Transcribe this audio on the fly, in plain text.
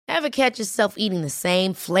Ever catch yourself eating the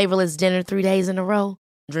same flavorless dinner 3 days in a row?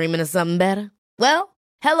 Dreaming of something better? Well,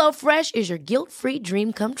 HelloFresh is your guilt-free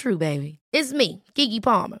dream come true, baby. It's me, Keke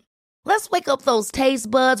Palmer. Let's wake up those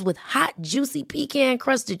taste buds with hot, juicy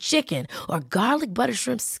pecan-crusted chicken or garlic butter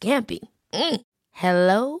shrimp scampi.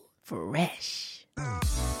 Hello Fresh.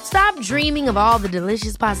 Stop dreaming of all the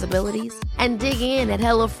delicious possibilities and dig in at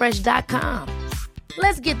HelloFresh.com.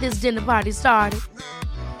 Let's get this dinner party started.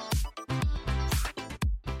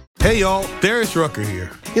 Hey, y'all, Darius Rucker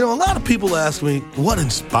here. You know, a lot of people ask me, what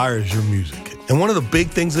inspires your music? And one of the big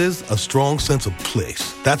things is a strong sense of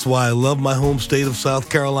place. That's why I love my home state of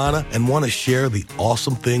South Carolina and want to share the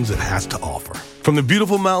awesome things it has to offer. From the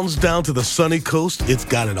beautiful mountains down to the sunny coast, it's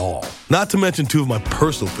got it all. Not to mention two of my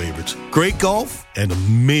personal favorites, great golf and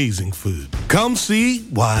amazing food. Come see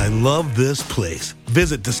why I love this place.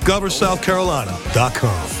 Visit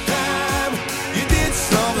discoversouthcarolina.com. You did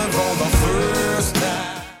something for the first time.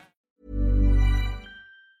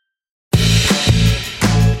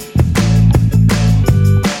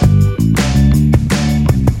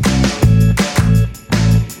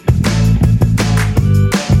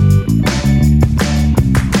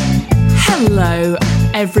 Hello,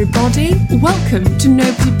 everybody. Welcome to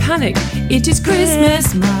Nobody Panic. It is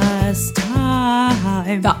Christmas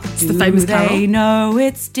time. That's the famous carol. They know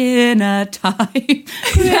it's dinner time.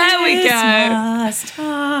 There we go. Christmas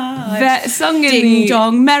time. That sung in Ding the...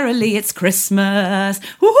 dong merrily, it's Christmas.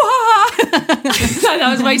 I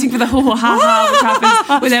was waiting for the ha ha, which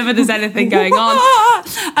happens whenever there's anything going on.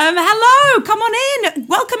 Hello, come on in.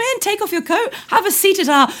 Welcome in. Take off your coat. Have a seat at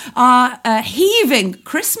our heaving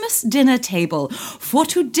Christmas dinner table. For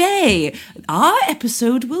today, our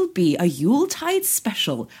episode will be a Yuletide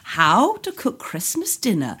special. How to cook Christmas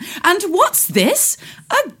dinner. And what's this?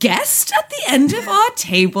 A guest at the end of our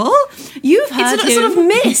table? You've heard It's a sort of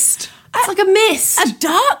mist. It's like a mist. A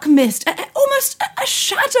dark mist, almost a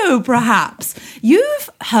shadow, perhaps. You've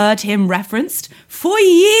heard him referenced for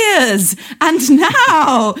years, and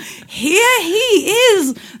now here he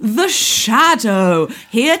is, the Shadow,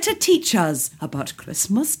 here to teach us about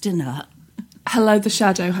Christmas dinner. Hello, the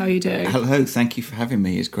Shadow. How are you doing? Hello, thank you for having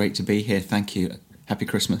me. It's great to be here. Thank you. Happy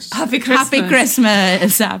Christmas. Happy Christmas. Happy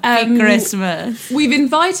Christmas. Happy Christmas. We've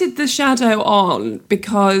invited the Shadow on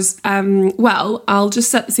because, well, I'll just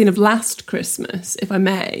set the scene of last Christmas, if I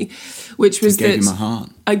may, which was He gave you my heart.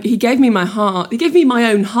 He gave me my heart. He gave me my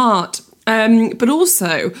own heart. But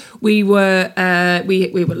also, we were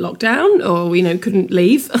locked down, or we couldn't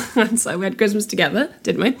leave, and so we had Christmas together,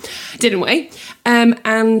 didn't we?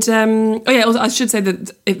 Also, I should say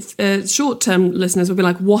that if short-term listeners will be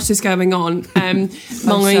like, "What is going on?" My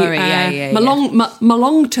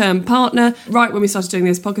long-term partner, right when we started doing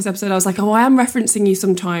this podcast episode, I was like, "Oh, I am referencing you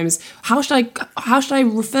sometimes. How should I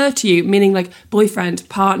refer to you?" Meaning like boyfriend,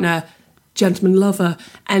 partner, gentleman lover,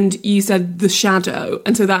 and you said the Shadow,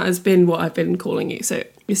 and so that has been what I've been calling you. So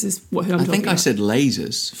this is what I'm talking about. I think I said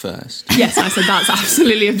lasers first. Yes, I said that's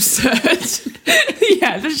absolutely absurd.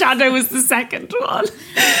 Yeah, the Shadow was the second one.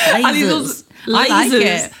 Lasers.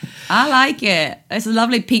 I like it. It's a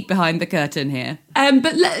lovely peek behind the curtain here.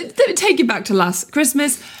 But let me take you back to last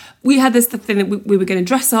Christmas. We had this thing that we were going to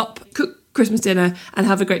dress up, cook Christmas dinner and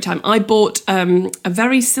have a great time. I bought a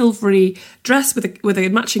very silvery dress with a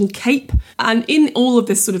matching cape, and in all of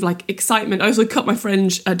this sort of like excitement, I also cut my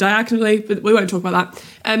fringe diagonally, but we won't talk about that.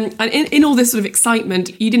 And in all this sort of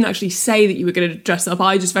excitement, you didn't actually say that you were going to dress up.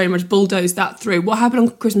 I just very much bulldozed that through. What happened on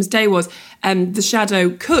Christmas Day was the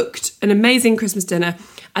Shadow cooked an amazing Christmas dinner,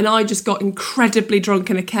 and I just got incredibly drunk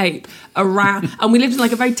in a cape around, and we lived in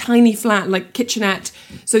like a very tiny flat, like kitchenette,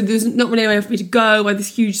 so there's not really anywhere for me to go. I had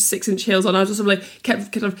this huge 6-inch heels on. I was just sort of like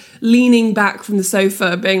kept kind of leaning back from the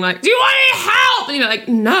sofa, being like, "Do you want any help?" And you were like,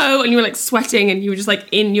 "No," and you were like sweating, and you were just like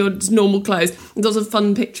in your normal clothes. And lots of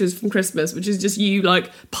fun pictures from Christmas, which is just you like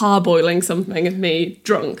parboiling something and me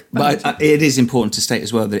drunk. But it is important to state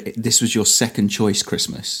as well that this was your second choice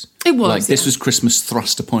Christmas. It was. Like this was Christmas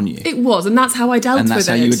thrust upon you. It was, and that's how I dealt with it. And that's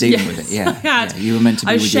how you were dealing with it, yeah. Yeah. You were meant to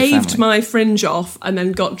be with your family. I shaved my fringe off and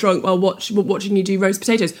then got drunk while watching you do roast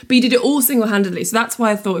potatoes. But you did it all single-handedly, so that's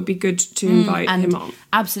why I thought it'd be good to invite him on.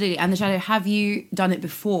 Absolutely. And the Shadow, have you done it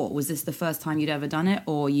before? Was this the first time you'd ever done it,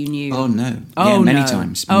 or you knew? Oh no! Oh, yeah, many no.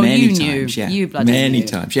 times. Oh, many you times, knew. Yeah, You bloody many knew.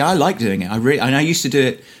 times. Yeah, I like doing it. And I used to do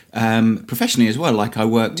it professionally as well. Like I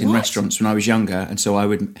worked in restaurants when I was younger, and so I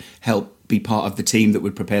would help be part of the team that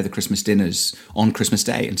would prepare the Christmas dinners on Christmas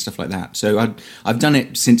Day and stuff like that. So I've done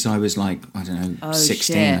it since I was like, I don't know,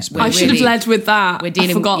 16. shit. I suppose. I should have led with that. We're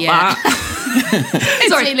dealing I forgot with- yeah. that.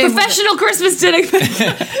 Sorry, Dealing with professional Christmas dinner.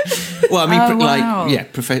 Well, I mean, wow.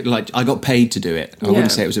 I got paid to do it. I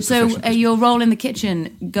wouldn't say it was a So professional. your role in the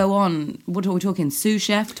kitchen go on, what are we talking? Sous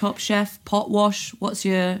chef, top chef, pot wash? What's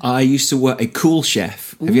your... I used to work a cool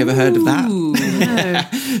chef. Have you ever heard of that?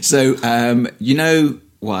 Ooh. So,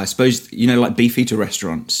 I suppose, like Beefeater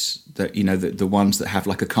restaurants, that the ones that have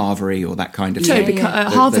like a carvery or that kind of So thing.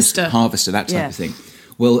 harvester. Harvester, that type of thing.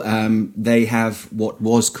 Well, they have what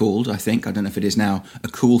was called, I think, I don't know if it is now, a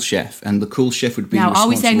cool chef. And the cool chef would be Now, are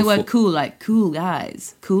we saying the word responsible cool, like cool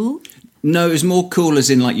guys? Cool? No, it was more cool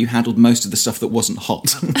as in like you handled most of the stuff that wasn't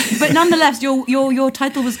hot. But nonetheless, your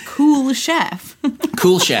title was cool chef.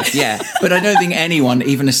 Cool chef, yeah. But I don't think anyone,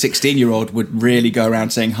 even a 16-year-old, would really go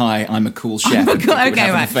around saying, "Hi, I'm a cool chef." Okay, It would have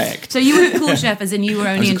an right. effect. So you were a cool chef, as in you were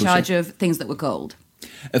only a in cool charge chef. of things that were cold.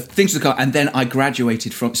 Things to the car, and then I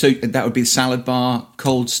graduated from. So that would be the salad bar,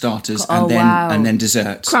 cold starters, Oh, and wow. then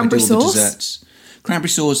desserts. Cranberry I do all sauce? The desserts. Cranberry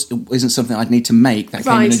sauce isn't something I'd need to make. That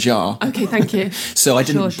came in a jar. Okay, thank you. So I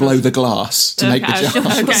didn't Sure. blow the glass to make the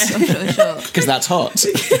jar Sure. because that's hot.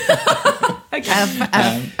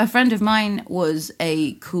 A friend of mine was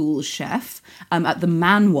a cool chef at the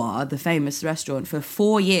Manoir, the famous restaurant, for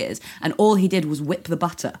 4 years, and all he did was whip the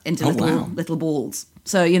butter into little balls.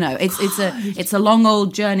 So it's a long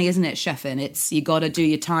old journey, isn't it, chefing? It's you got to do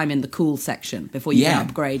your time in the cool section before you can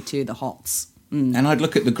upgrade to the hots. And I'd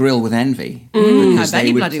look at the grill with envy I because bet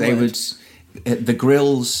you bloody they would. would the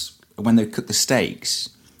grills when they cook the steaks.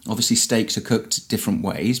 Obviously, steaks are cooked different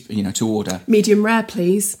ways, to order. Medium rare,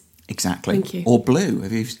 please. Exactly. Thank you. Or blue.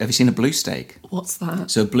 Have you seen a blue steak? What's that?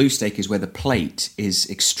 So a blue steak is where the plate is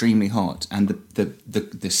extremely hot and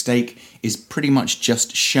the steak is pretty much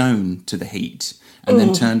just shown to the heat and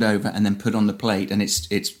then turned over and then put on the plate, and it's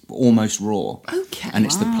almost raw. Okay. And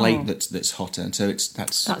it's the plate that's hotter, and so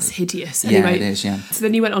that's hideous. Yeah, Anyway, it is. Yeah. So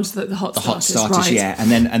then you went on to the hot The starters. hot starters, right. yeah,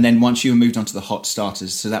 and then once you moved on to the hot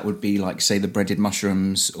starters, so that would be like say the breaded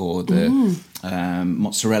mushrooms or the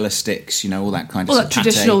mozzarella sticks, all that kind of Well, stuff.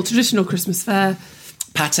 that Pâté. traditional Christmas fare.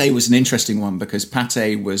 Pâté was an interesting one because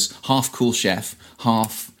Pâté was half cool chef,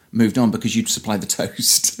 half moved on because you'd supply the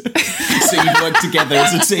toast, so you'd work together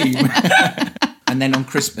as a team. And then on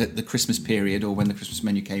the Christmas period, or when the Christmas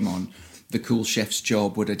menu came on, the cool chef's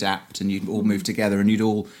job would adapt, and you'd all move together, and you'd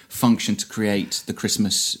all function to create the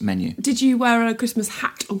Christmas menu. Did you wear a Christmas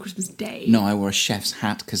hat on Christmas Day? No, I wore a chef's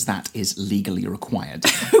hat because that is legally required.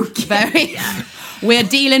 Very. We're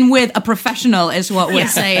dealing with a professional, is what we're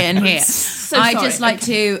saying here. So I sorry. just like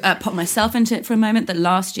to put myself into it for a moment. That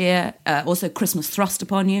last year, also Christmas thrust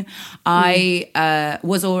upon you. I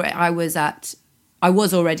was already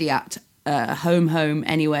at home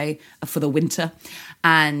anyway for the winter,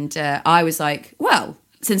 and I was like, well,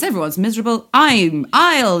 since everyone's miserable,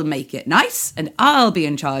 I'll make it nice and I'll be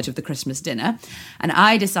in charge of the Christmas dinner. And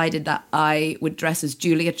I decided that I would dress as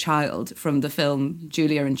Julia Child from the film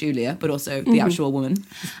Julia and Julia, but also the actual woman.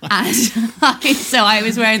 And so I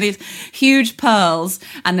was wearing these huge pearls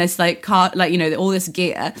and this all this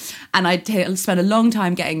gear. And I spent a long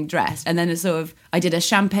time getting dressed. And then I did a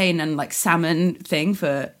champagne and like salmon thing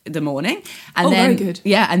for the morning. And then, very good.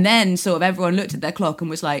 Yeah. And then sort of everyone looked at their clock and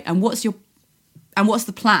was like, and what's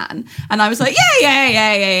the plan? And I was like,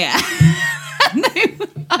 yeah. And they were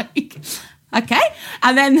like, okay.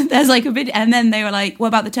 And then there's like a bit, and then they were like, what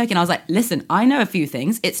about the turkey? And I was like, listen, I know a few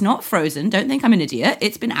things. It's not frozen. Don't think I'm an idiot.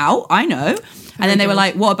 It's been out. I know. And then they were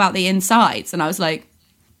like, what about the insides? And I was like,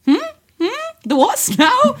 the what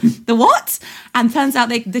now? The what? And turns out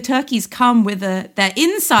the turkeys come with their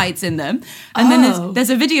insides in them. And then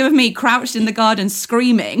there's a video of me crouched in the garden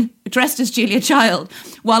screaming, dressed as Julia Child,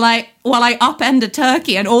 while I upend a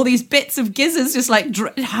turkey and all these bits of gizzards just like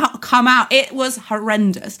come out. It was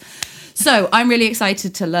horrendous. So I'm really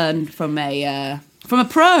excited to learn from a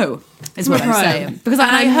pro, is what I'm saying. Because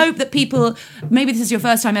I hope that people, maybe this is your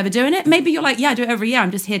first time ever doing it. Maybe you're like, yeah, I do it every year.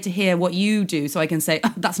 I'm just here to hear what you do so I can say,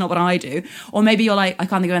 oh, that's not what I do. Or maybe you're like, I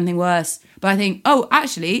can't think of anything worse. But I think, oh,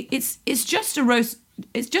 actually, it's just a roast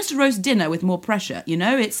dinner with more pressure,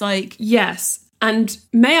 It's like... Yes. And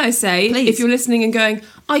may I say, Please. if you're listening and going,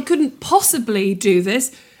 I couldn't possibly do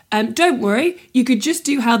this, don't worry. You could just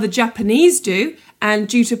do how the Japanese do. And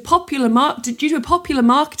due to a popular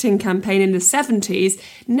marketing campaign in the 70s,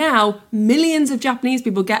 now millions of Japanese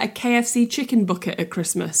people get a KFC chicken bucket at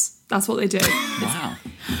Christmas. That's what they do. Wow.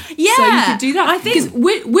 Yeah. So you could do that. I think...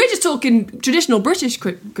 Because we're just talking traditional British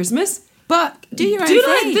Christmas. But do your own Do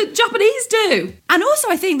thing. like the Japanese do. And also,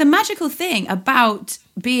 I think the magical thing about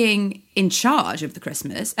being in charge of the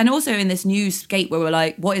Christmas, and also in this new scape where we're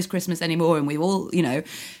like, what is Christmas anymore? And we've all,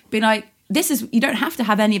 been like, you don't have to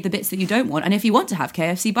have any of the bits that you don't want. And if you want to have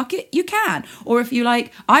KFC bucket, you can. Or if you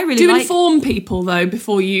like, I really Do like... inform people though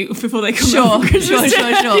before they come Sure, over for Christmas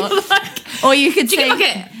sure. dinner. Like, Or you could chicken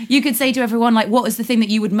say, bucket. you could say to everyone, like, what is the thing that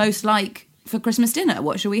you would most like for Christmas dinner?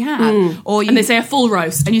 What should we have? Or you, and they say a full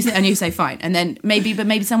roast. and you say fine, and then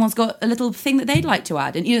maybe someone's got a little thing that they'd like to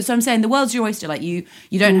add, and so I'm saying the world's your oyster. Like you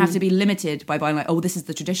don't have to be limited by buying like, oh, this is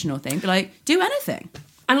the traditional thing, but like do anything.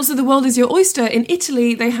 And also, the world is your oyster. In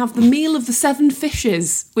Italy, they have the meal of the 7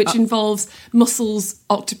 fishes, which involves mussels,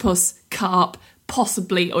 octopus, carp,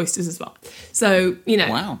 possibly oysters as well. So,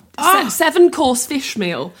 Wow. 7-course fish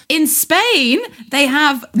meal. In Spain, they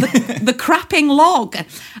have the crapping log.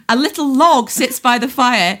 A little log sits by the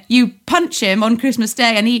fire. You punch him on Christmas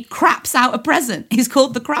Day and he craps out a present. He's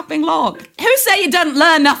called the crapping log. Who say you don't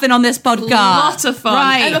learn nothing on this podcast? Lot of fun.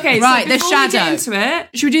 Right, Okay, right. so The before we get shadow. into it,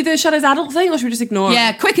 should we do the Shadow's adult thing or should we just ignore it?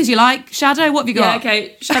 Yeah, quick as you like. Shadow, what have you Yeah, got?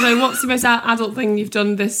 okay. Shadow, what's the most adult thing you've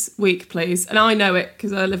done this week, please? And I know it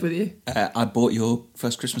because I live with you. I bought your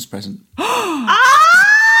first Christmas present.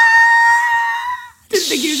 Didn't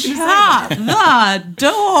think you was going to say that. Shut the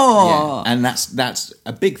door. Yeah, and that's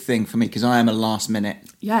a big thing for me because I am a last minute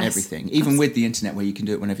Yes. everything. Even with the internet where you can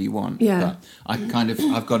do it whenever you want. Yeah. But I've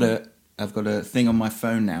got a thing on my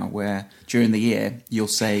phone now where during the year you'll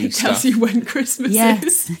say It tells stuff. you when Christmas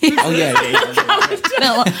Yes. is. Oh yeah.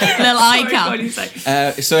 little Sorry, icon. what do you say?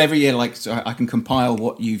 So every year, so I can compile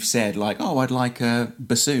what you've said, like, oh, I'd like a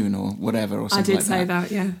bassoon or whatever, or I something did like say that.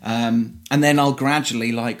 that, yeah. And then I'll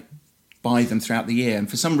gradually buy them throughout the year. And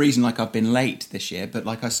for some reason, I've been late this year, but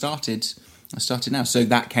I started now. So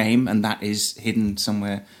that came, and that is hidden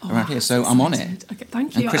somewhere around here. So I'm on it. Okay,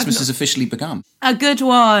 thank you. And Christmas has officially begun. A good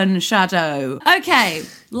one, Shadow. Okay,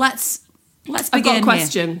 let's begin. I've got a here.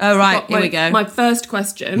 question. Oh right, here we go. My first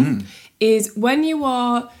question is when you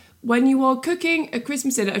are cooking a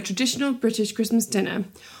Christmas dinner, a traditional British Christmas dinner,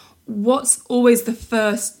 what's always the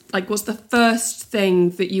first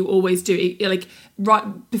thing that you always do, like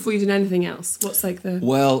right before you've done anything else? What's like the...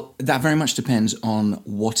 Well, that very much depends on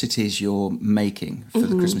what it is you're making for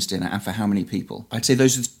the Christmas dinner and for how many people. I'd say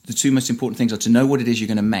those are the two most important things, are to know what it is you're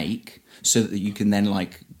going to make so that you can then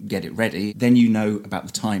get it ready. Then you know about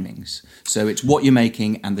the timings. So it's what you're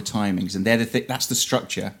making and the timings, and that's the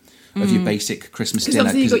structure of your basic Christmas Because dinner.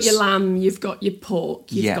 obviously you've got your lamb, you've got your pork,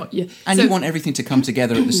 you've got your... And so- you want everything to come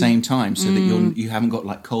together at the same time so that you haven't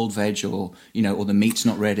got cold veg or the meat's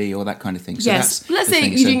not ready or that kind of thing. So yes, that's let's the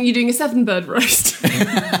say thing. you're doing a 7-bird roast.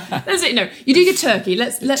 Let's say you're doing a turkey.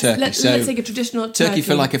 Let's Turkey. take a traditional turkey. Turkey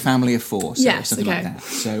for a family of 4, so Yes, something okay. like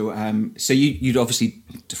that. So you'd obviously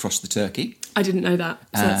defrost the turkey. I didn't know that,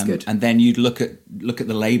 so that's good. And then you'd look at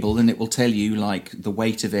the label, and it will tell you the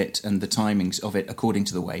weight of it and the timings of it according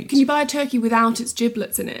to the weight. Can you buy a turkey without its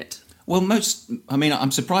giblets in it? Well,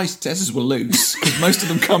 I'm surprised Tessa's were loose because most of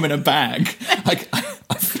them come in a bag.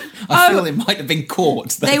 I feel it might have been caught,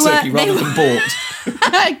 that turkey, rather than bought.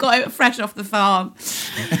 I got it fresh off the farm.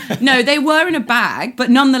 No, they were in a bag, but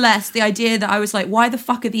nonetheless, the idea that I was like, why the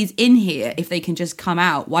fuck are these in here if they can just come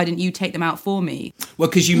out? Why didn't you take them out for me? Well,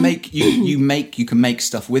 because you can make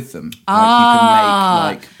stuff with them. You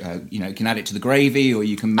can add it to the gravy, or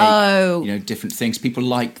you can make different things. People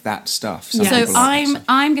like that stuff. Some So people like that stuff.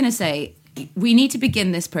 I'm going to say we need to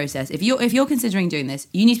begin this process. If you're considering doing this,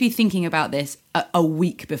 you need to be thinking about this a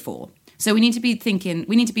week before. So we need to be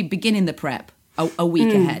beginning the prep a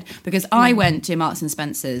week ahead, because I went to Marks and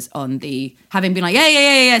Spencer's having been like,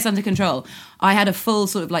 yeah, it's under control. I had a full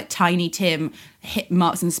sort of Tiny Tim hit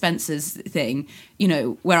Marks and Spencer's thing,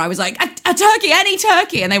 where I was like, a turkey, any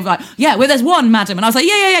turkey. And they were like, yeah, well, there's one, madam. And I was like,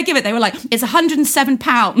 yeah, give it. They were like, it's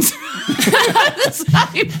 £107. It's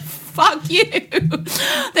like, fuck you.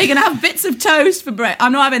 They can have bits of toast for bread.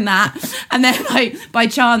 I'm not having that. And then by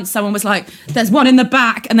chance someone was like, there's one in the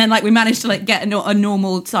back, and then we managed to get a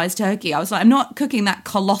normal sized turkey. I was like, I'm not cooking that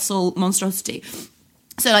colossal monstrosity.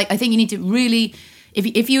 So I think you need to really,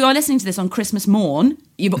 if you are listening to this on Christmas morn,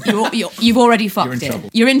 you've already fucked it.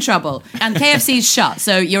 You're in trouble. And KFC's shut,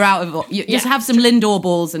 so you're out of. Just have some Lindor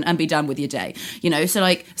balls and be done with your day.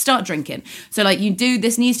 So start drinking. So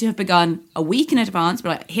this needs to have begun a week in advance.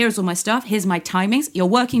 But here's all my stuff. Here's my timings. You're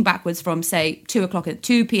working backwards from say 2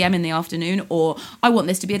 p.m. in the afternoon, or I want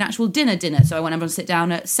this to be an actual dinner. So I want everyone to sit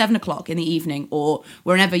down at 7 o'clock in the evening, or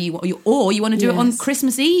wherever you want. Or you want to do it on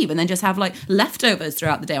Christmas Eve and then just have leftovers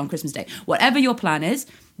throughout the day on Christmas Day. Whatever your plan is.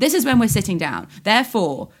 This is when we're sitting down.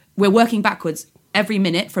 Therefore, we're working backwards every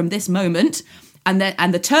minute from this moment. And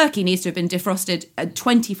the turkey needs to have been defrosted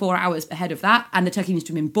 24 hours ahead of that, and the turkey needs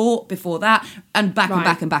to have been bought before that, and back and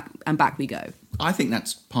back and back and back we go. I think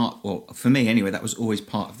that's for me anyway, that was always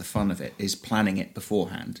part of the fun of it, is planning it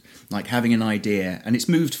beforehand. Like having an idea, and it's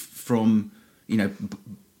moved from,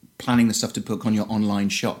 planning the stuff to book on your online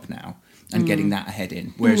shop now and getting that ahead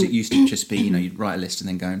in. Whereas it used to just be, you'd write a list and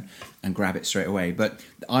then go and grab it straight away. But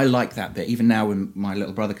I like that bit. Even now when my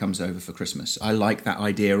little brother comes over for Christmas, I like that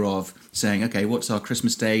idea of saying, okay, what's our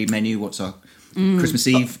Christmas Day menu? What's our Christmas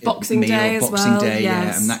Eve Boxing meal? Day as Boxing well, Day,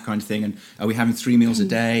 yes. and that kind of thing. And are we having 3 meals a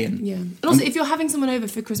day? And also, if you're having someone over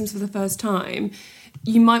for Christmas for the first time,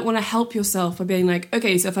 you might want to help yourself by being like,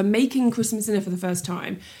 okay, so if I'm making Christmas dinner for the first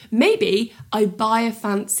time, maybe I buy a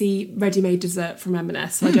fancy ready-made dessert from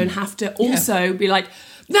M&S, so I don't have to also be like,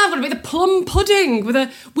 no, I've got to make the plum pudding with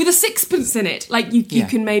a sixpence in it. Like you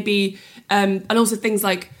can maybe, and also things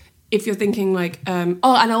like, if you're thinking like, and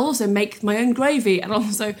I'll also make my own gravy, and I'll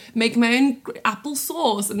also make my own apple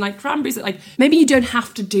sauce and like cranberries. Like maybe you don't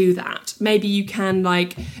have to do that. Maybe you can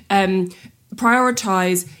like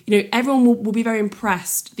prioritize. Everyone will be very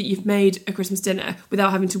impressed that you've made a Christmas dinner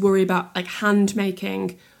without having to worry about like hand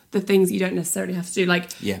making the things you don't necessarily have to do. Like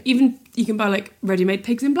even you can buy like ready-made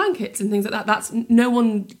pigs in blankets and things like that. That's no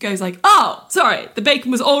one goes like, oh, sorry, the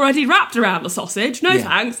bacon was already wrapped around the sausage. No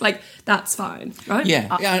thanks. Like that's fine, right?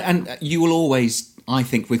 Yeah, and you will always, I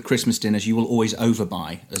think, with Christmas dinners, you will always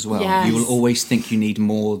overbuy as well. Yes. You will always think you need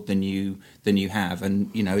more than you have,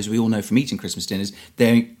 and as we all know from eating Christmas dinners,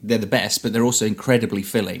 they're the best, but they're also incredibly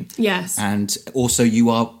filling. Yes, and also you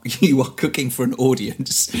are cooking for an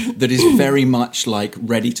audience that is very much like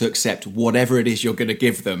ready to accept whatever it is you're going to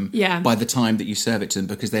give them. By the time that you serve it to them,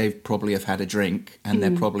 because they probably have had a drink and they're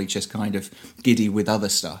probably just kind of giddy with other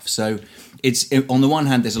stuff. So it's, on the one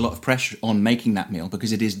hand, there's a lot of pressure on making that meal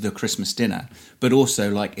because it is the Christmas dinner, but also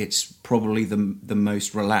like it's probably the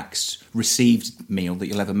most relaxed received meal that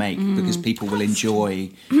you'll ever make because people will enjoy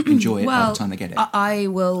it by the time they get it. I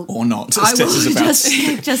will, or not. I will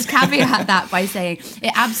just caveat that by saying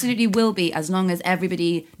it absolutely will be, as long as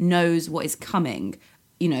everybody knows what is coming.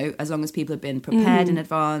 As long as people have been prepared in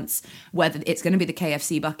advance, whether it's going to be the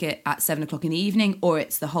KFC bucket at 7 o'clock in the evening or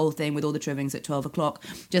it's the whole thing with all the trimmings at 12 o'clock,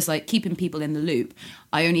 just like keeping people in the loop.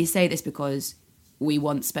 I only say this because we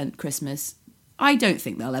once spent Christmas, I don't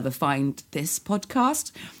think they'll ever find this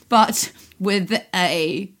podcast, but with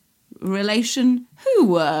a relation who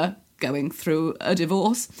were going through a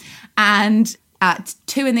divorce. And at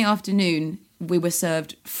 2 in.the afternoon, we were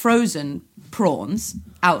served frozen prawns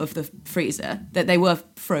out of the freezer, that they were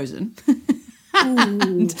frozen.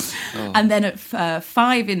 And then at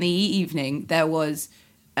 5 in the evening, there was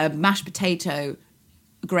a mashed potato,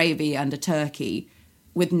 gravy and a turkey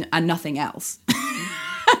and nothing else.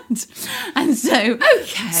 and so,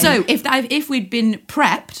 so if we'd been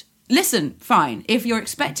prepped, listen, fine. If you're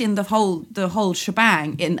expecting the whole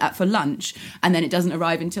shebang for lunch, and then it doesn't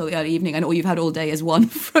arrive until the early evening, and all you've had all day is one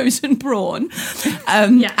frozen prawn,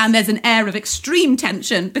 and there's an air of extreme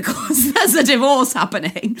tension because there's a divorce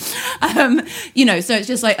happening, so it's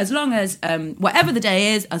just like, as long as whatever the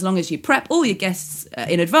day is, as long as you prep all your guests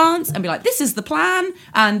in advance and be like, this is the plan,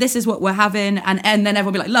 and this is what we're having, and then everyone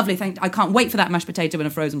will be like, lovely, I can't wait for that mashed potato and a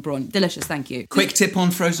frozen prawn, delicious, thank you. Quick tip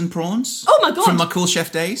on frozen prawns. Oh my God. From my Cool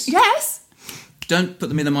Chef days. Yes. Don't put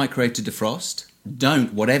them in the microwave to defrost.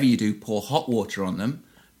 Don't, whatever you do, pour hot water on them.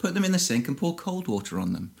 Put them in the sink and pour cold water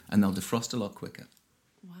on them, and they'll defrost a lot quicker.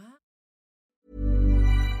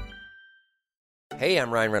 Hey,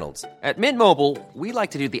 I'm Ryan Reynolds. At Mint Mobile, we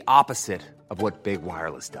like to do the opposite of what Big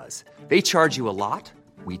Wireless does. They charge you a lot,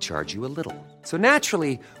 we charge you a little. So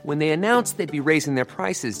naturally, when they announced they'd be raising their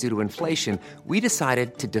prices due to inflation, we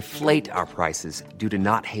decided to deflate our prices due to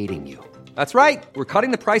not hating you. That's right. We're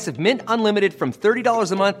cutting the price of Mint Unlimited from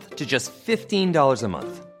 $30 a month to just $15 a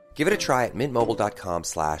month. Give it a try at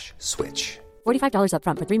mintmobile.com/switch. $45 up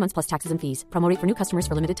front for 3 months plus taxes and fees. Promo rate for new customers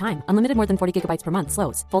for limited time. Unlimited more than 40 gigabytes per month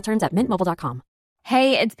slows. Full terms at mintmobile.com.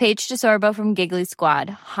 Hey, it's Paige DeSorbo from Giggly Squad.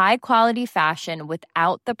 High quality fashion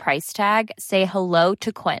without the price tag. Say hello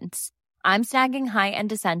to Quince. I'm snagging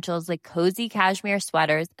high-end essentials like cozy cashmere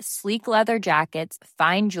sweaters, sleek leather jackets,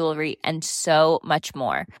 fine jewelry, and so much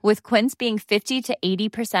more. With Quince being 50 to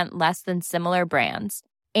 80% less than similar brands.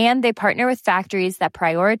 And they partner with factories that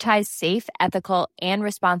prioritize safe, ethical, and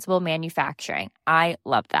responsible manufacturing. I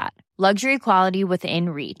love that. Luxury quality within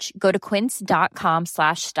reach. Go to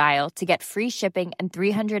quince.com/style to get free shipping and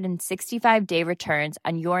 365-day returns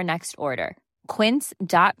on your next order.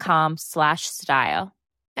 Quince.com/style.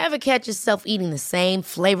 Ever catch yourself eating the same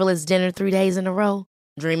flavorless dinner 3 days in a row?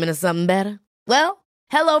 Dreaming of something better? Well,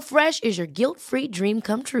 HelloFresh is your guilt-free dream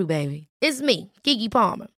come true, baby. It's me, Keke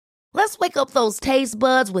Palmer. Let's wake up those taste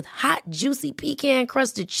buds with hot, juicy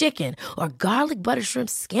pecan-crusted chicken or garlic butter shrimp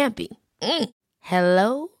scampi.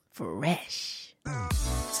 Hello Fresh.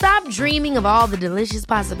 Stop dreaming of all the delicious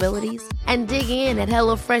possibilities and dig in at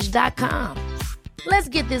HelloFresh.com. Let's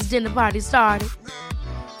get this dinner party started.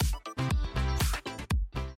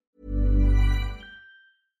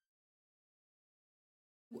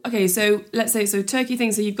 Okay, so let's say turkey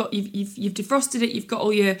thing. So you've defrosted it. You've got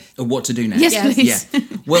all your what to do next. Yes, please. Yeah.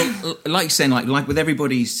 Well, like you're saying, like with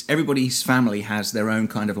everybody's family has their own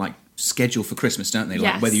kind of like schedule for Christmas, don't they?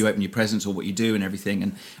 Like Yes. whether you open your presents or what you do and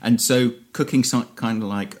everything, and so cooking kind of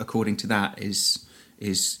like according to that is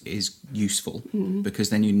useful because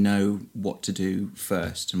then you know what to do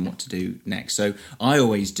first and what to do next. So I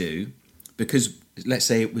always do, because let's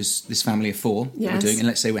say it was this family of 4 that we're Yes. doing, and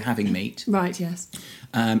let's say we're having meat. right. Yes.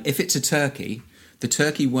 If it's a turkey, the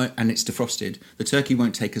turkey won't, and it's defrosted, the turkey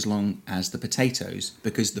won't take as long as the potatoes,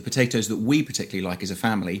 because the potatoes that we particularly like as a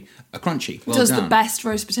family are crunchy. Well Does done. the best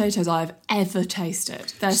roast potatoes I've ever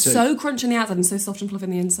tasted. They're so crunchy on the outside and so soft and fluffy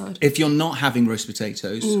on the inside. If you're not having roast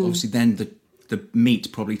potatoes, obviously then the meat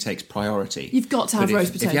probably takes priority. You've got to have But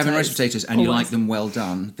roast If you're having potatoes. roast potatoes and you Always. like them well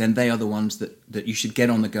done, then they are the ones that you should get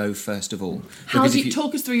on the go first of all. How Because do if you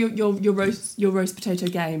talk us through your roast potato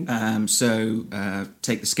game? So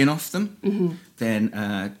take the skin off them,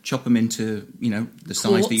 then chop them into the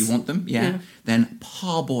size that you Quarts. want them. Yeah. Then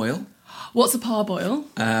parboil. What's a parboil?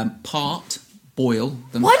 Part boil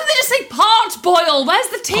them. Why did they just say part boil? Where's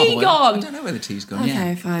the tea Parboil. gone? I don't know where the tea's gone. Okay,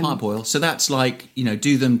 Yeah, fine. Parboil. So that's like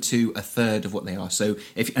do them to a third of what they are. So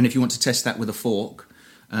if you want to test that with a fork,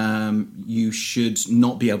 you should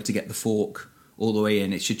not be able to get the fork all the way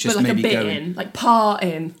in. It should just But like maybe a bit go in, like par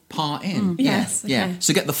in. Part in. Yeah, Yes, yeah. okay.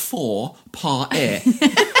 So get the 4 part in.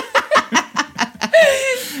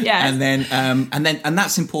 Yes. And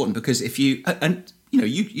that's important, because if you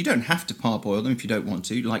you don't have to parboil them if you don't want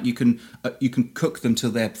to. Like you can cook them till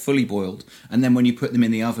they're fully boiled, and then when you put them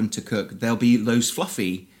in the oven to cook, they'll be those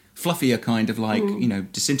fluffier kind of like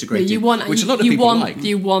disintegrated, which a lot of people like.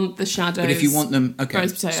 You want the shadows. But if you want them, okay.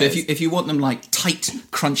 roast potatoes. So if you want them like tight,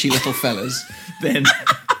 crunchy little fellas, then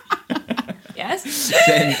yes.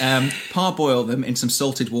 parboil them in some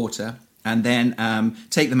salted water, and then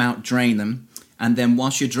take them out, drain them, and then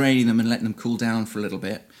whilst you're draining them and letting them cool down for a little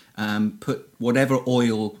bit, put whatever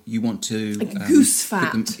oil you want to. Like goose cook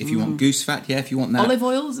them. fat. If you want goose fat, yeah. If you want that, Olive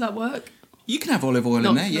oil, does that work? you can have olive oil in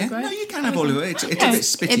Not there. Yeah, great. no, you can have olive oil. It's a bit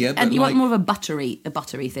spittier, but and you like, want more of a buttery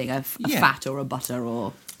thing, a Yeah. fat or a butter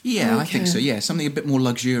or. yeah, I think Okay. so. Yeah, something a bit more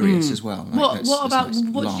luxurious as well. Like What that's about nice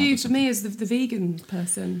what lard do you or do for something. me as the vegan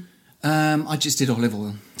person? I just did olive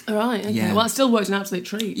oil. All right, okay. Yeah. Well, it still worked an absolute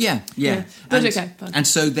treat. Yeah. But And- okay, fine. And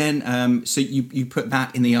so then, so you put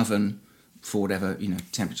that in the oven for whatever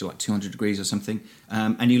temperature, like 200 degrees or something,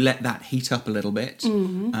 and you let that heat up a little bit,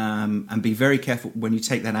 Mm-hmm. and be very careful when you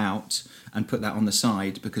take that out and put that on the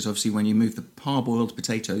side, because obviously when you move the parboiled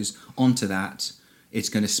potatoes onto that, it's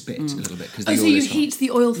going to spit a little bit, because Oh, the so oil you is hot. heat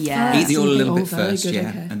the oil Yeah. first? Heat the oil a little bit very first, good, yeah,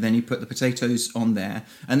 okay. and then you put the potatoes on there,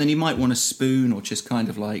 and then you might want a spoon or just kind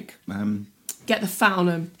of like. Get the fat on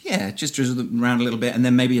them. Yeah, just drizzle them around a little bit, and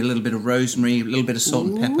then maybe a little bit of rosemary, a little bit of salt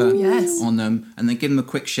and pepper yes. on them, and then give them a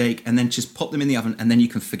quick shake, and then just pop them in the oven, and then you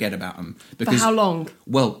can forget about them. For how long?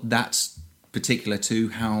 Well, that's particular to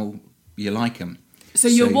how you like them. So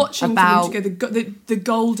you're watching About- for them to go the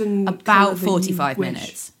golden About colour that you 45 wish.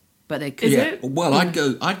 minutes. But they could. Is Yeah. it? Well,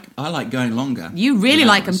 I like going longer. You really than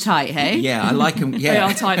like them ours. tight, hey? Yeah, I like them. Yeah, They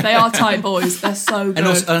are tight. They are tight boys. They're so good. And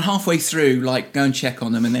also, and halfway through, like go and check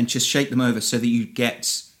on them, and then just shake them over so that you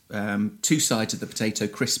get two sides of the potato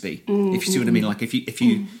crispy. If you see what I mean, like if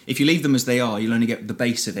you leave them as they are, you'll only get the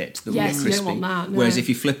base of it that will Yes, get you crispy. don't want that, no. Whereas if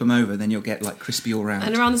you flip them over, then you'll get like crispy all round.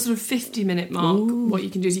 And around the sort of 50-minute mark, what you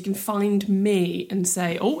can do is you can find me and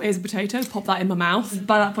say, "Oh, here's a potato. Pop that in my mouth."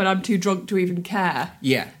 By that point, I'm too drunk to even care.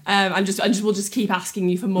 Yeah. And we'll just keep asking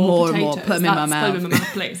you for more More and potatoes. more. Put 'em in my Put 'em in mouth. my mouth,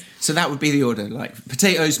 please. So that would be the order, like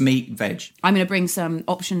potatoes, meat, veg. I'm going to bring some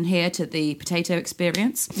option here to the potato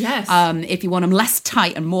experience. Yes. If you want them less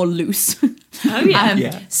tight and more loose. Oh yeah.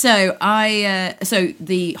 Yeah. So so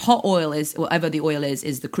the hot oil is, whatever the oil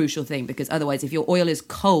is the crucial thing, because otherwise, if your oil is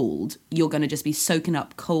cold, you're going to just be soaking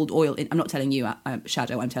up cold oil. I'm not telling you,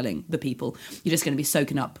 Shadow. I'm telling the people. You're just going to be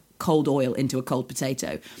soaking up cold oil into a cold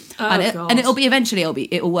potato, God. and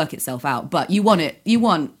it'll work itself out. But you want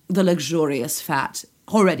the luxurious fat,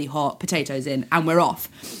 already hot potatoes in, and we're off.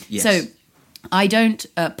 Yes. So I don't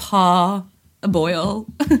parboil,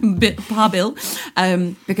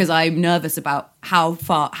 because I'm nervous about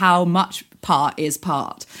how much part is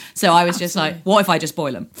part. So I was just like, what if I just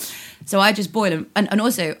boil them? So I just boil them. And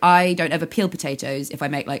also, I don't ever peel potatoes if I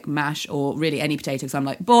make like mash or really any potatoes. I'm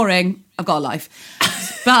like, boring, I've got a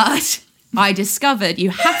life. But I discovered you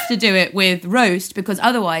have to do it with roast because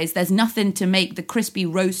otherwise there's nothing to make the crispy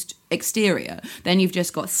roast exterior. Then you've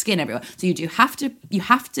just got skin everywhere. So you have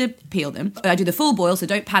to peel them. I do the full boil, so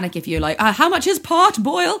don't panic if you're like, how much is part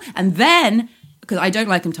boil? And then, because I don't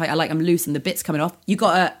like them tight, I like them loose and the bits coming off. You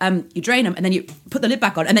got to, you drain them and then you put the lid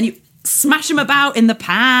back on and then you smash them about in the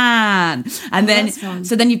pan. And then,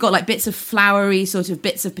 so then you've got like bits of floury sort of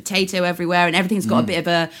bits of potato everywhere and everything's got a bit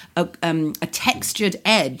of a textured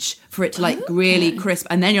edge for it to like really crisp.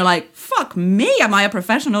 And then you're like, fuck me, am I a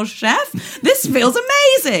professional chef? This feels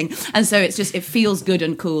amazing. And so it's just, it feels good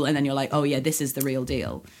and cool. And then you're like, oh yeah, this is the real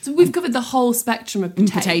deal. So we've covered the whole spectrum of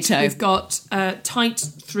potato. We've got tight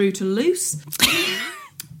through to loose.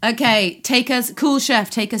 Okay, cool chef,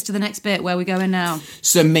 take us to the next bit. Where are we going now?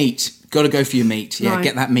 So meat. Got to go for your meat. Yeah, Right.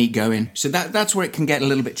 Get that meat going. So that's where it can get a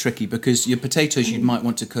little bit tricky because your potatoes you might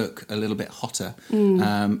want to cook a little bit hotter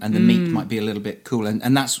and the meat might be a little bit cooler.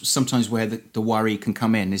 And that's sometimes where the worry can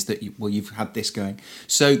come in is that, you've had this going.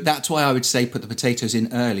 So that's why I would say put the potatoes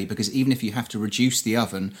in early because even if you have to reduce the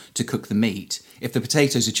oven to cook the meat, if the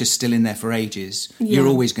potatoes are just still in there for ages, you're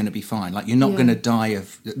always going to be fine. Like you're not going to die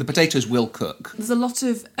of... The potatoes will cook. There's a lot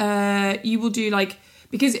of... you will do like...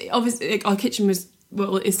 Because obviously our kitchen was...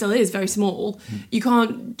 Well, it still is very small. You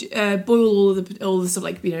can't boil all the stuff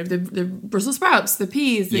like the Brussels sprouts, the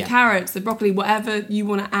peas, the carrots, the broccoli, whatever you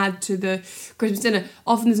want to add to the Christmas dinner.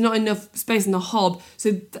 Often there's not enough space in the hob,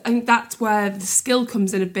 so I think that's where the skill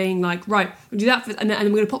comes in of being like, right, we'll do that, and we're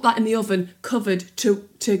going to pop that in the oven covered to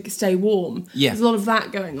stay warm. Yeah, there's a lot of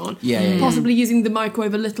that going on. Possibly using the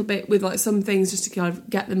microwave a little bit with like some things just to kind of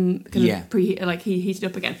get them kind of preheat, like heated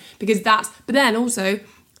up again, because that's. But then also,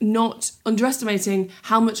 not underestimating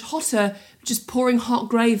how much hotter just pouring hot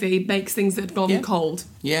gravy makes things that have gone cold.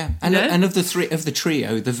 Yeah, and of the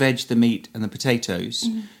trio, the veg, the meat, and the potatoes,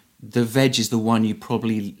 the veg is the one you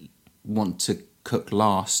probably want to cook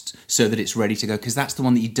last so that it's ready to go because that's the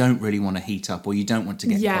one that you don't really want to heat up or you don't want to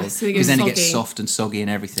get cold because then it gets soft and soggy and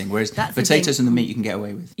everything, whereas potatoes and the meat you can get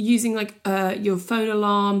away with. Using like your phone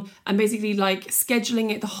alarm and basically like scheduling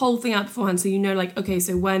it, the whole thing out beforehand, so you know like, okay,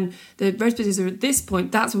 so when the roast potatoes are at this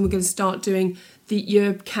point, that's when we're going to start doing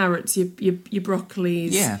your carrots, your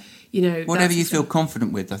broccolis, whatever you feel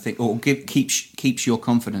confident with, I think, or keeps your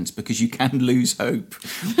confidence because you can lose hope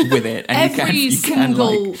with it, and you can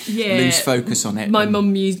lose focus on it. My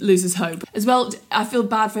mum loses hope as well. I feel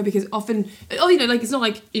bad for her because often, like it's not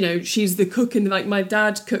like she's the cook and like my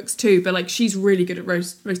dad cooks too, but like she's really good at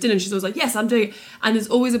roast dinner, and she's always like, yes, I'm doing it. And there's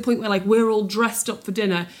always a point where like we're all dressed up for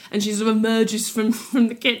dinner, and she sort of emerges from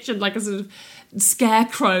the kitchen like a sort of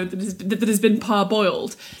scarecrow that has been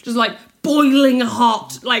parboiled, just like boiling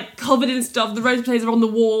hot, like covered in stuff. The roast potatoes are on the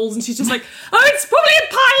walls, and she's just like, "Oh, it's probably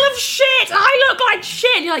a pile of shit. I look like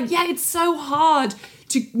shit." And you're like, "Yeah, it's so hard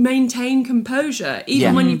to maintain composure,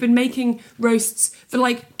 even when you've been making roasts for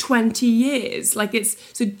like 20 years. Like it's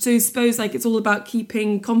so I suppose like it's all about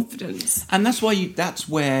keeping confidence." And that's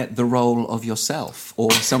where the role of yourself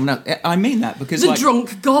or someone else. I mean that because the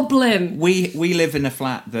drunk goblin. We live in a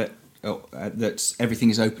flat that's everything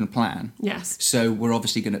is open plan. Yes. So we're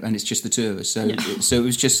obviously going to, and it's just the two of us. So it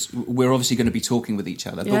was just, we're obviously going to be talking with each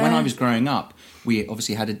other. But when I was growing up, we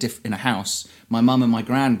obviously had in a house. My mum and my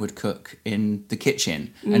gran would cook in the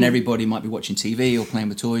kitchen, and everybody might be watching TV or playing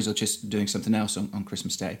with toys or just doing something else on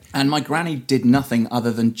Christmas Day. And my granny did nothing other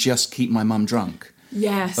than just keep my mum drunk.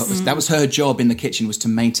 Yes. That was her job in the kitchen, was to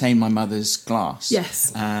maintain my mother's glass.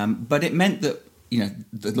 Yes. But it meant that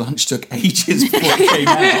the lunch took ages before it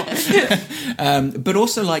came out. But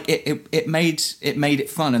also, like, it made it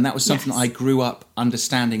fun, and that was something that I grew up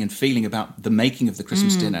understanding and feeling about the making of the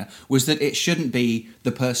Christmas dinner, was that it shouldn't be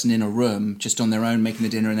the person in a room just on their own making the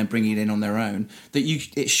dinner and then bringing it in on their own. That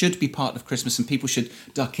it should be part of Christmas, and people should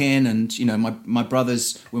duck in. And my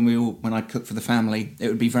brothers, when I cook for the family, it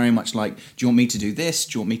would be very much like, do you want me to do this?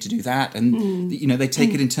 Do you want me to do that? And they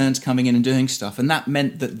take it in turns coming in and doing stuff, and that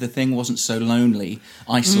meant that the thing wasn't so lonely,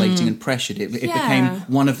 isolating and pressured. It became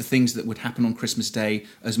one of the things that would happen on Christmas Day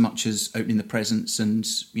as much as opening the presents and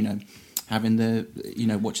having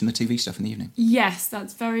watching the TV stuff in the evening. Yes,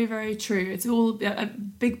 that's very, very true. It's all a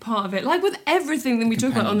big part of it. Like with everything that we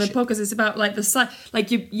talk about on the podcast, it's about like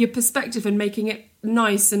your perspective and making it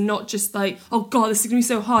nice and not just like, oh god, this is gonna be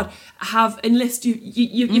so hard. Enlist your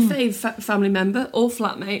fave family member or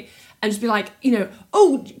flatmate. And just be like,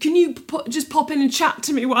 oh, can you just pop in and chat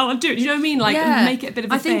to me while I do it? Do you know what I mean? Like, and make it a bit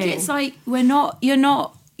of a thing. I think it's like you're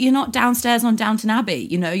downstairs on Downton Abbey.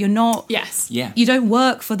 You know, you're not. Yes. Yeah. You don't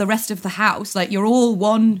work for the rest of the house. Like, you're all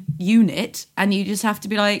one unit, and you just have to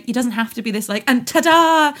be like, it doesn't have to be this like, and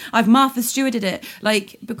ta-da, I've Martha Stewarted it.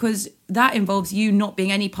 Like, because that involves you not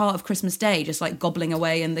being any part of Christmas Day, just like gobbling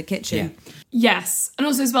away in the kitchen. Yeah. Yes, and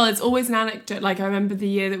also as well, it's always an anecdote. Like, I remember the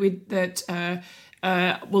year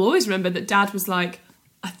we'll always remember that Dad was like,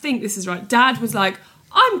 I think this is right. Dad was like,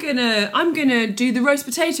 I'm gonna do the roast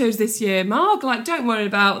potatoes this year, Mark. Like, don't worry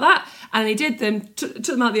about that. And he did them, took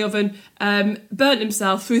them out of the oven, burnt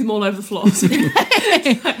himself, threw them all over the floor.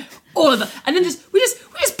 All of them, and then we just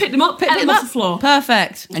picked them up, picked them off the floor.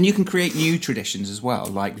 Perfect. And you can create new traditions as well,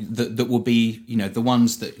 like that will be, you know, the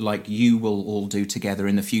ones that like you will all do together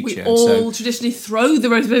in the future. We all traditionally throw the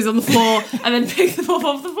roast potatoes on the floor and then pick them up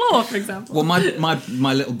off the floor, for example. Well,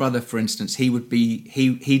 my little brother, for instance,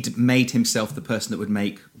 he'd made himself the person that would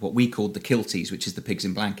make what we called the kilties, which is the pigs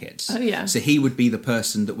in blankets. Oh yeah. So he would be the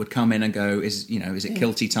person that would come in and go, is it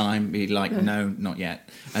kilty time? He'd like, no, not yet.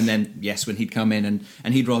 And then yes, when he'd come in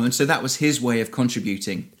and he'd roll. And so that was his way of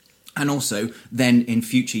contributing. And also then in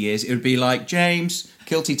future years, it would be like, James,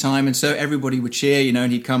 kilty time. And so everybody would cheer, you know,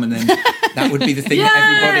 and he'd come and then that would be the thing that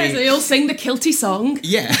everybody... So they all sing the kilty song.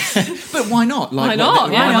 Yeah. But why not? Like, why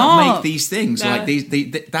not? Why not make these things? Yeah.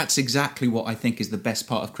 Like that's exactly what I think is the best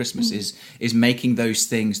part of Christmas is making those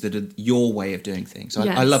things that are your way of doing things.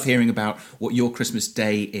 I love hearing about what your Christmas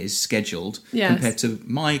Day is scheduled compared to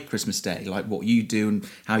my Christmas Day, like what you do and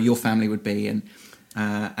how your family would be and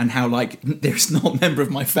how, like, there's not a member of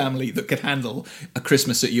my family that could handle a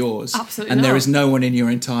Christmas at yours. Absolutely and not. there is no one in your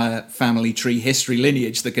entire family tree history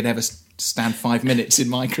lineage that could ever stand 5 minutes in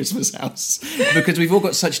my Christmas house. Because we've all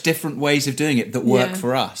got such different ways of doing it that work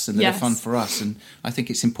for us and that are fun for us. And I think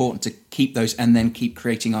it's important to keep those and then keep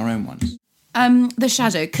creating our own ones. The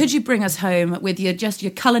Shadow, could you bring us home with your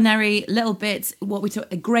culinary little bits, what we talk,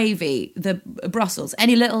 gravy, the Brussels,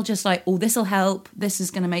 any little just like, oh, this'll help, this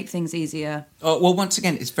is going to make things easier? Well, once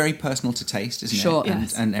again, it's very personal to taste, isn't it?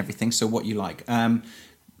 Yes. And everything, so what you like.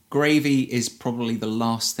 Gravy is probably the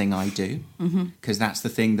last thing I do, because that's the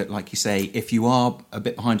thing that, like you say, if you are a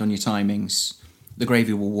bit behind on your timings, the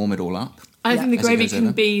gravy will warm it all up. I think the gravy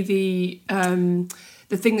can be the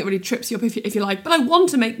thing that really trips you up, if you like. But I want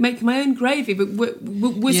to make my own gravy. But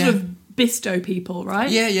we're sort of Bisto people,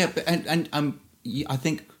 right? Yeah. But and I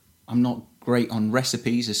think I'm not great on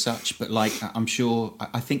recipes as such, but like I'm sure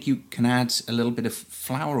I think you can add a little bit of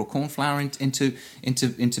flour or corn flour into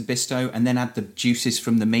Bisto, and then add the juices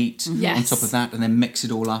from the meat on top of that, and then mix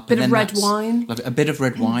it all up. A bit of red wine. A bit of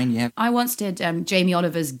red wine, yeah. I once did Jamie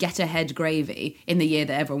Oliver's Get Ahead gravy in the year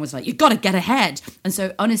that everyone was like, you've got to get ahead. And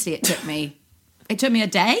so honestly, it took me a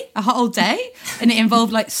day, a whole day, and it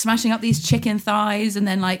involved like smashing up these chicken thighs and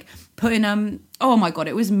then like putting oh my god,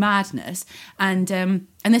 it was madness. And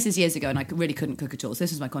this is years ago, and I really couldn't cook at all, so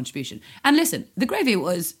this was my contribution. And listen, the gravy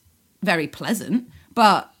was very pleasant,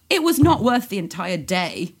 but it was not worth the entire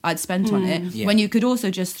day I'd spent on it, when you could also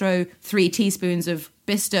just throw 3 teaspoons of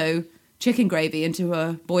Bisto chicken gravy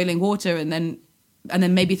into boiling water and then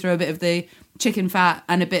maybe throw a bit of the chicken fat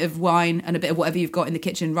and a bit of wine and a bit of whatever you've got in the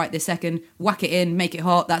kitchen right this second, whack it in, make it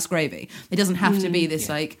hot, that's gravy. It doesn't have to be this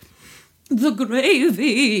like, the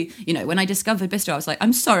gravy. You know, when I discovered Bisto, I was like,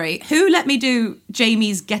 I'm sorry, who let me do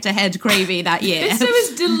Jamie's Get Ahead gravy that year? Bisto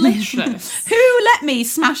is delicious. Who let me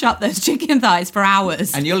smash up those chicken thighs for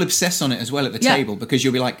hours? And you'll obsess on it as well at the table, because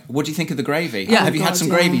you'll be like, what do you think of the gravy? Yeah. Have you had some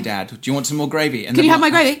gravy, Dad? Do you want some more gravy? And Can you have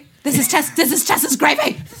my gravy? This is Tessa's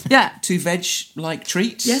gravy. Yeah. 2 veg-like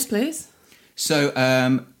treats. Yes, please. So,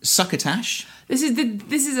 succotash. This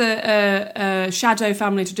is a Shadow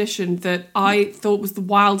family tradition that I thought was the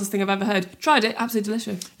wildest thing I've ever heard. Tried it, absolutely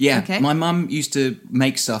delicious. Yeah, okay. My mum used to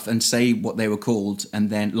make stuff and say what they were called,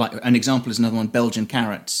 and then, like, an example is another one, Belgian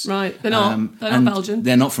carrots. Right, they're not Belgian.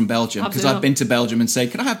 They're not from Belgium, because Absolutely I've been to Belgium and say,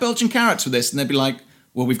 can I have Belgian carrots with this? And they'd be like,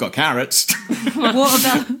 well, we've got carrots.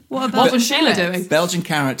 What was Sheila doing? Belgian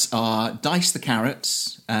carrots are dice the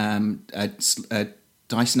carrots,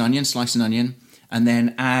 dice an onion, slice an onion, and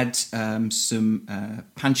then add some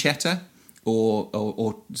pancetta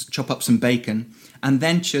or chop up some bacon, and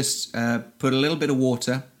then just put a little bit of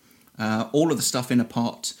water, all of the stuff in a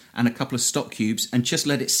pot, and a couple of stock cubes, and just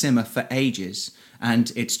let it simmer for ages.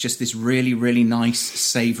 And it's just this really, really nice,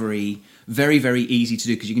 savoury, very, very easy to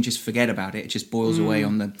do, because you can just forget about it. It just boils away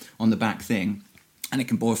on the back thing. And it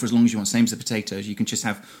can boil for as long as you want, same as the potatoes. You can just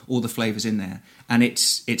have all the flavours in there. And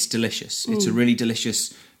it's delicious. It's a really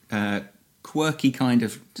delicious, quirky kind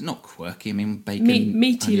of, not quirky, I mean bacon.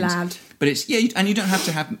 Meaty onions. lad. But it's, and you don't have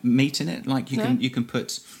to have meat in it. Like you can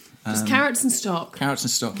put Just carrots and stock. Carrots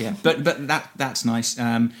and stock, yeah. But that's nice.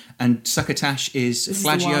 And succotash is This is the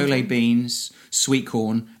wild flageolet one. beans, sweet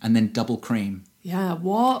corn, and then double cream. Yeah,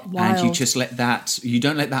 what? Wild. And you just let that. You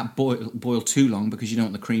don't let that boil too long because you don't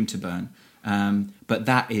want the cream to burn. But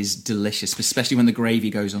that is delicious, especially when the gravy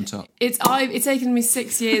goes on top. It's taken me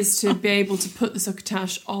 6 years to be able to put the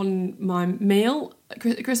succotash on my meal at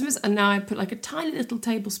Christmas, and now I put like a tiny little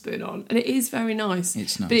tablespoon on, and it is very nice.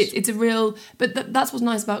 It's nice. But it's a real. But that's what's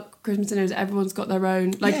nice about Christmas dinner is everyone's got their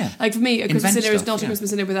own. Like for me, a Christmas dinner is not a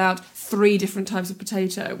Christmas dinner without 3 different types of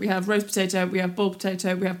potato. We have roast potato, we have boiled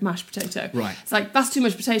potato, we have mashed potato. Right. It's like that's too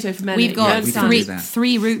much potato for many. We've got we can't do that.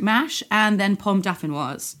 three root mash and then pomme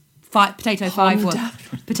dauphinoise. Potato five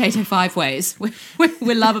ways.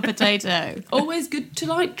 We love a potato. Always good to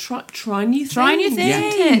like try new things. Try new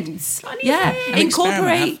things. Try new things. And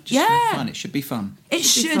Incorporate. experiment. Have fun. It should be fun. It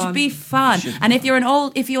should fun. be fun. Should be And if you're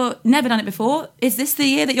never done it before, is this the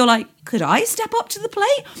year that you're like, could I step up to the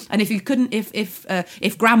plate? And if you couldn't,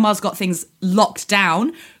 if grandma's got things locked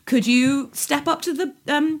down, could you step up to the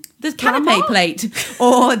canapé plate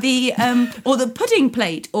or the pudding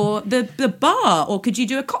plate or the bar, or could you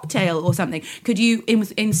do a cocktail or something? Could you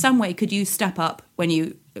in some way could you step up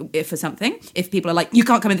if for something? If people are like, you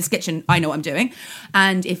can't come in this kitchen, I know what I'm doing.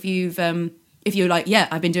 And if you're like, yeah,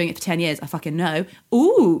 I've been doing it for 10 years, I fucking know.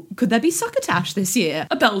 Ooh, could there be succotash this year?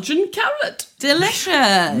 A Belgian carrot.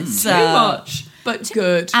 Delicious. Too much, but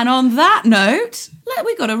good. And on that note,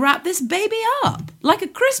 we got to wrap this baby up like a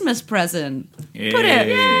Christmas present. Yeah. Put it,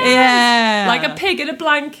 yeah, Like a pig in a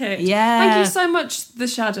blanket. Yeah. Thank you so much, The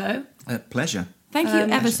Shadow. Pleasure. Thank you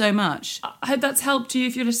ever so much. I hope that's helped you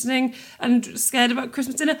if you're listening and scared about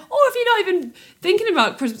Christmas dinner, or if you're not even thinking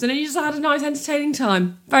about Christmas dinner, you just had a nice entertaining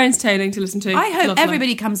time. Very entertaining to listen to. I hope Lovely.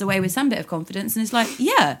 everybody comes away with some bit of confidence and is like,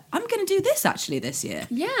 yeah, I'm going to do this actually this year.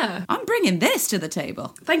 Yeah. I'm bringing this to the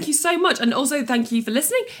table. Thank you so much. And also thank you for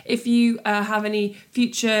listening. If you have any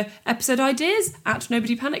future episode ideas, at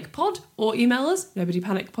Nobody Panic Pod, or email us,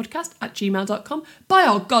 nobodypanicpodcast@gmail.com. Buy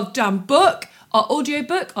our goddamn book. Our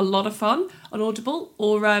audiobook, a lot of fun, on Audible,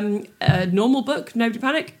 or a normal book, Nobody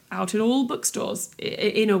Panic, out in all bookstores,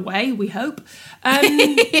 in a way, we hope.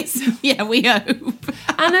 Yeah, we hope.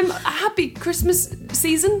 And a happy Christmas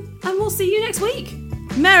season, and we'll see you next week.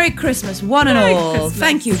 Merry Christmas, one and Merry all. Christmas.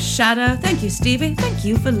 Thank you, Shadow. Thank you, Stevie. Thank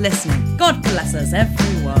you for listening. God bless us,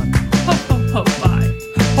 everyone. Ho, ho, ho, bye.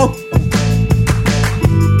 Ho.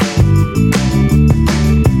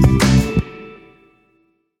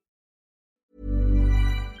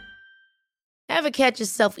 Ever catch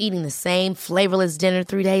yourself eating the same flavorless dinner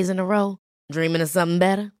 3 days in a row? Dreaming of something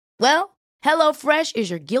better? Well, HelloFresh is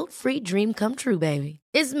your guilt-free dream come true, baby.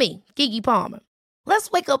 It's me, Keke Palmer. Let's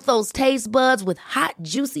wake up those taste buds with hot,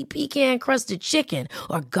 juicy pecan-crusted chicken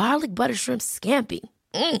or garlic butter shrimp scampi.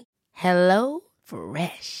 Hello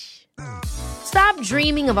Fresh. Stop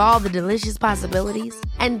dreaming of all the delicious possibilities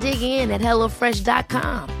and dig in at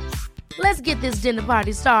HelloFresh.com. Let's get this dinner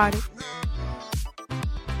party started.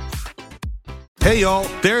 Hey, y'all,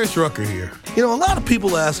 Darius Rucker here. A lot of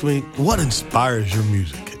people ask me, what inspires your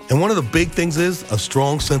music? And one of the big things is a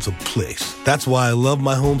strong sense of place. That's why I love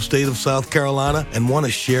my home state of South Carolina and want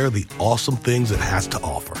to share the awesome things it has to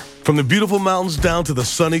offer. From the beautiful mountains down to the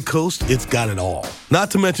sunny coast, it's got it all. Not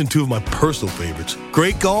to mention 2 of my personal favorites,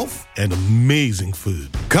 great golf and amazing food.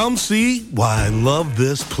 Come see why I love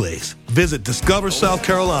this place. Visit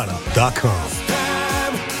discoversouthcarolina.com.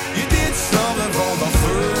 You did something for the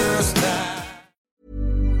first time.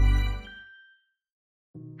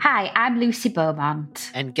 Hi, I'm Lucy Beaumont.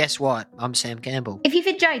 And guess what? I'm Sam Campbell. If you've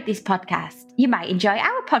enjoyed this podcast, you might enjoy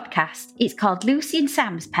our podcast. It's called Lucy and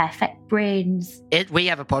Sam's Perfect Brains. We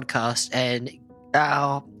have a podcast, and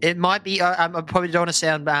it might be. I probably don't want to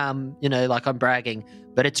sound, like I'm bragging,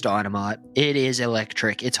 but it's dynamite. It is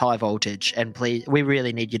electric. It's high voltage, and please, we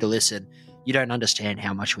really need you to listen. You don't understand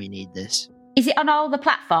how much we need this. Is it on all the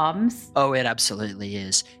platforms? Oh, it absolutely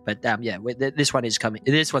is. But this one is coming.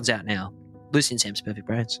 This one's out now. Lucy and Sam's Perfect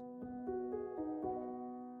Brains.